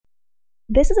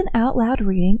This is an out loud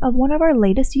reading of one of our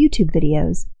latest YouTube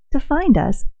videos. To find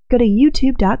us, go to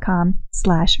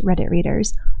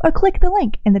youtube.com/redditreaders or click the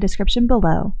link in the description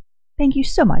below. Thank you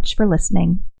so much for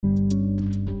listening.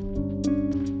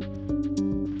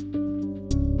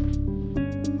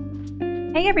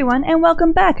 Hey everyone, and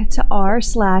welcome back to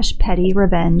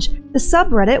r/PettyRevenge, the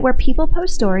subreddit where people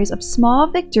post stories of small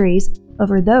victories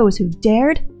over those who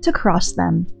dared to cross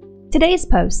them. Today's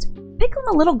post: pick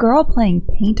on a little girl playing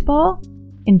paintball?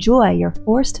 Enjoy your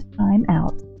forced time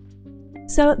out.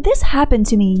 So this happened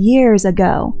to me years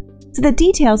ago, so the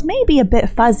details may be a bit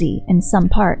fuzzy in some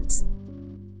parts.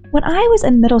 When I was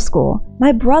in middle school,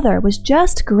 my brother was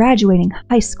just graduating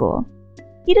high school.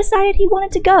 He decided he wanted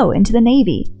to go into the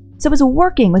Navy, so was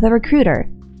working with a recruiter,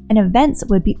 and events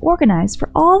would be organized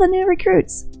for all the new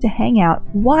recruits to hang out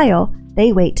while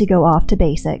they wait to go off to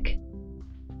basic.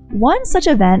 One such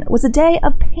event was a day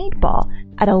of paintball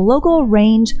at a local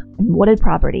range and wooded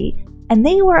property, and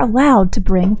they were allowed to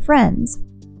bring friends.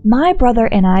 My brother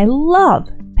and I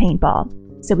love paintball,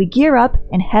 so we gear up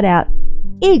and head out,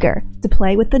 eager to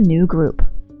play with the new group.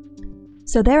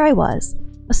 So there I was,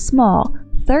 a small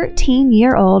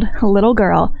 13-year-old little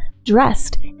girl,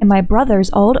 dressed in my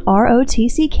brother's old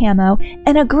ROTC camo,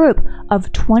 and a group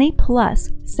of 20-plus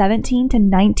 17 to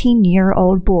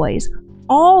 19-year-old boys,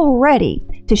 all ready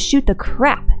to shoot the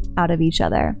crap out of each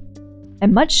other.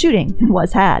 And much shooting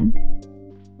was had.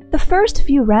 The first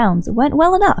few rounds went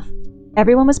well enough.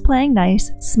 Everyone was playing nice,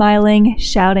 smiling,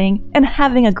 shouting, and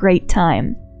having a great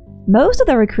time. Most of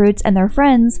the recruits and their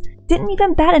friends didn't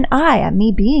even bat an eye at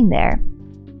me being there,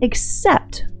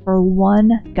 except for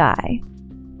one guy.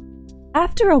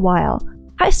 After a while,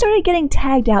 I started getting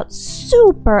tagged out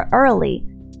super early.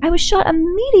 I was shot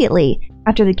immediately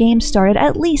after the game started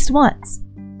at least once,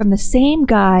 from the same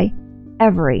guy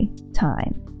every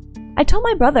time. I told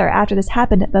my brother after this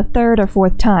happened the third or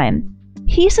fourth time.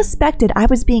 He suspected I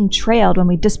was being trailed when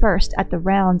we dispersed at the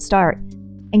round start,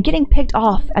 and getting picked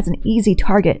off as an easy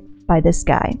target by this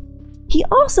guy. He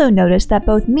also noticed that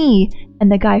both me and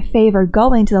the guy favored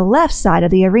going to the left side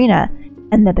of the arena,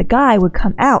 and that the guy would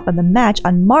come out of the match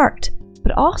unmarked,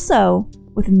 but also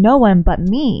with no one but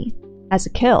me as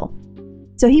a kill.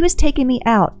 So he was taking me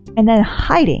out and then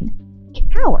hiding.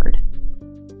 Coward.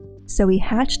 So we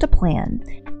hatched a plan.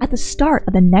 At the start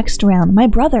of the next round, my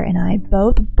brother and I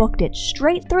both booked it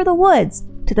straight through the woods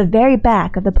to the very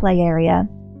back of the play area.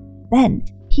 Then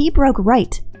he broke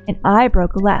right and I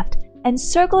broke left and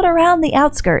circled around the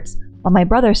outskirts, while my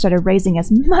brother started raising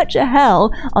as much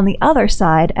hell on the other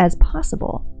side as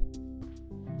possible.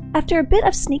 After a bit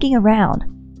of sneaking around,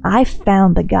 I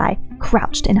found the guy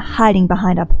crouched and hiding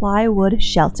behind a plywood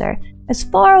shelter, as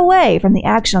far away from the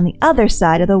action on the other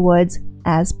side of the woods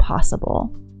as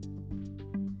possible.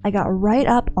 I got right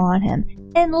up on him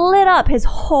and lit up his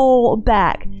whole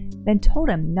back, then told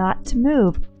him not to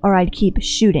move or I'd keep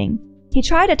shooting. He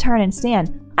tried to turn and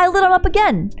stand. I lit him up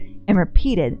again and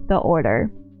repeated the order.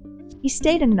 He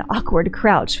stayed in an awkward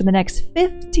crouch for the next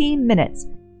 15 minutes,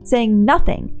 saying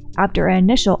nothing after an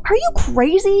initial, "Are you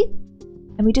crazy?"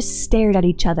 And we just stared at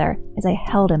each other as I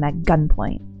held him at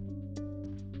gunpoint.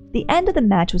 The end of the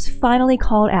match was finally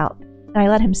called out, and I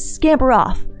let him scamper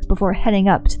off before heading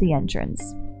up to the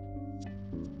entrance.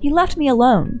 He left me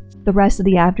alone the rest of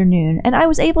the afternoon, and I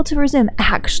was able to resume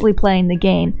actually playing the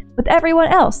game with everyone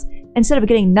else instead of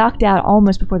getting knocked out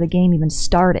almost before the game even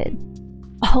started.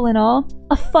 All in all,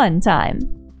 a fun time.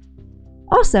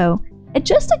 Also, it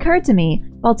just occurred to me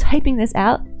while typing this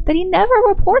out that he never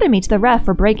reported me to the ref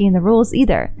for breaking the rules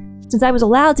either, since I was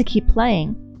allowed to keep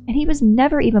playing, and he was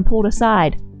never even pulled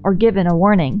aside or given a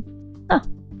warning.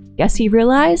 Guess he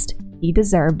realized he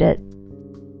deserved it.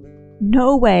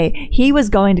 No way he was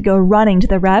going to go running to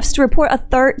the refs to report a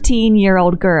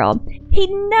 13-year-old girl. He'd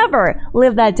never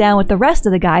live that down with the rest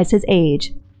of the guys his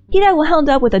age. He'd have wound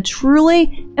up with a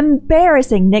truly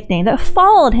embarrassing nickname that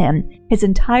followed him his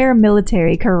entire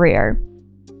military career.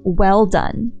 Well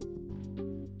done.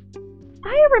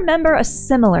 I remember a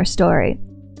similar story.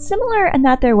 Similar in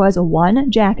that there was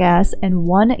one jackass and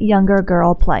one younger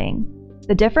girl playing.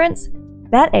 The difference?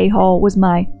 That a-hole was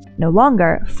my, no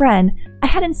longer, friend I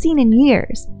hadn't seen in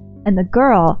years, and the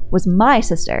girl was my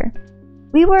sister.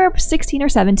 We were 16 or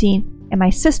 17, and my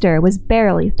sister was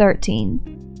barely 13.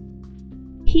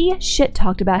 He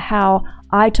shit-talked about how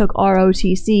I took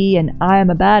ROTC and I am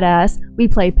a badass, we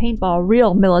play paintball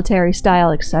real military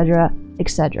style, etc.,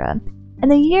 etc. And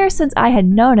the years since I had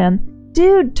known him,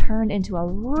 dude turned into a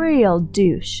real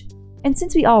douche. And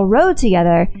since we all rode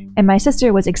together, and my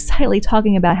sister was excitedly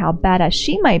talking about how badass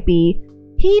she might be,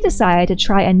 he decided to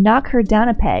try and knock her down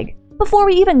a peg before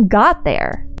we even got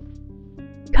there.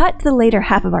 Cut to the later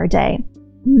half of our day,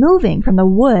 moving from the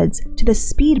woods to the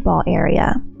speedball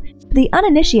area. For the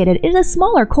uninitiated, it is a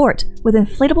smaller court with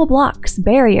inflatable blocks,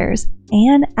 barriers,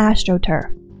 and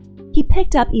AstroTurf. He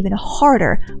picked up even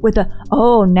harder with the,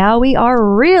 "Oh, now we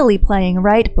are really playing,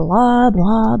 right? Blah,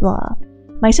 blah, blah."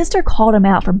 My sister called him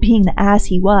out for being the ass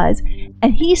he was,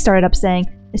 and he started up saying,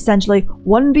 essentially,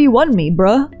 "1v1 me,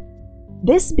 bruh."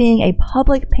 This being a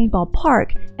public paintball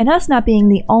park and us not being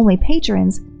the only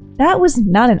patrons, that was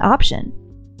not an option.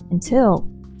 Until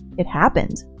it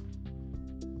happened.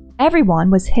 Everyone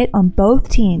was hit on both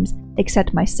teams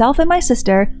except myself and my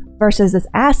sister versus this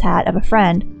asshat of a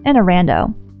friend and a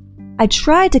rando. I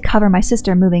tried to cover my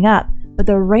sister moving up, but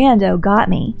the rando got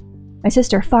me, my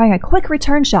sister firing a quick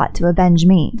return shot to avenge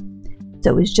me. So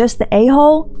it was just the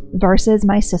a-hole versus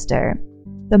my sister.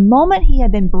 The moment he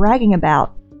had been bragging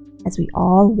about as we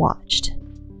all watched.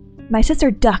 My sister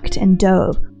ducked and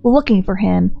dove, looking for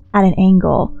him at an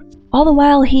angle. All the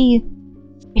while he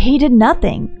did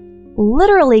nothing.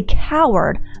 Literally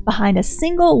cowered behind a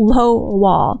single low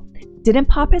wall. Didn't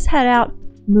pop his head out,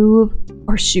 move,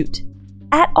 or shoot.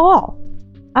 At all.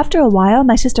 After a while,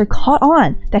 my sister caught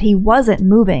on that he wasn't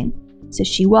moving, so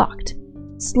she walked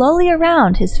slowly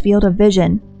around his field of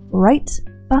vision, right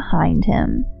behind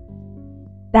him.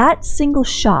 That single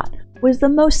shot was the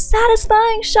most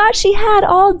satisfying shot she had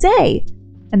all day,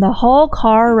 and the whole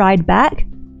car ride back,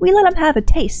 we let him have a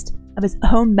taste of his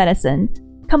own medicine,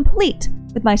 complete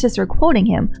with my sister quoting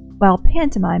him while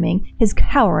pantomiming his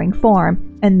cowering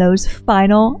form in those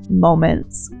final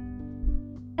moments.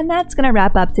 And that's going to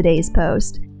wrap up today's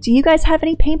post. Do you guys have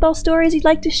any paintball stories you'd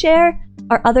like to share?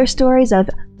 Or other stories of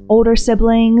older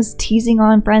siblings teasing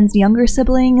on friends' younger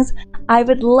siblings? I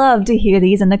would love to hear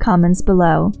these in the comments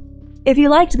below. If you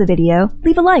liked the video,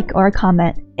 leave a like or a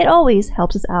comment. It always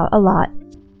helps us out a lot.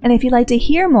 And if you'd like to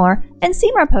hear more and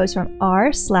see more posts from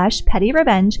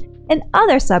r/PettyRevenge and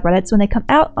other subreddits when they come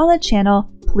out on the channel,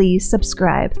 please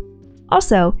subscribe.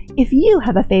 Also, if you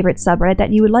have a favorite subreddit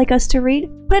that you would like us to read,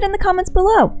 put it in the comments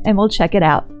below and we'll check it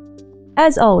out.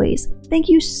 As always, thank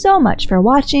you so much for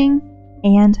watching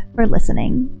and for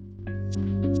listening.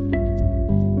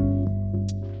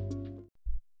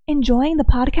 Enjoying the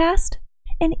podcast?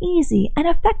 An easy and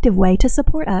effective way to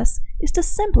support us is to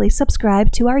simply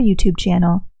subscribe to our YouTube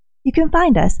channel. You can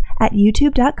find us at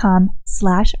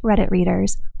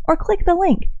youtube.com/redditreaders or click the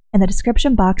link in the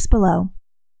description box below.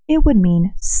 It would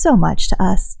mean so much to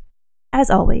us. As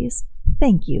always,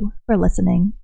 thank you for listening.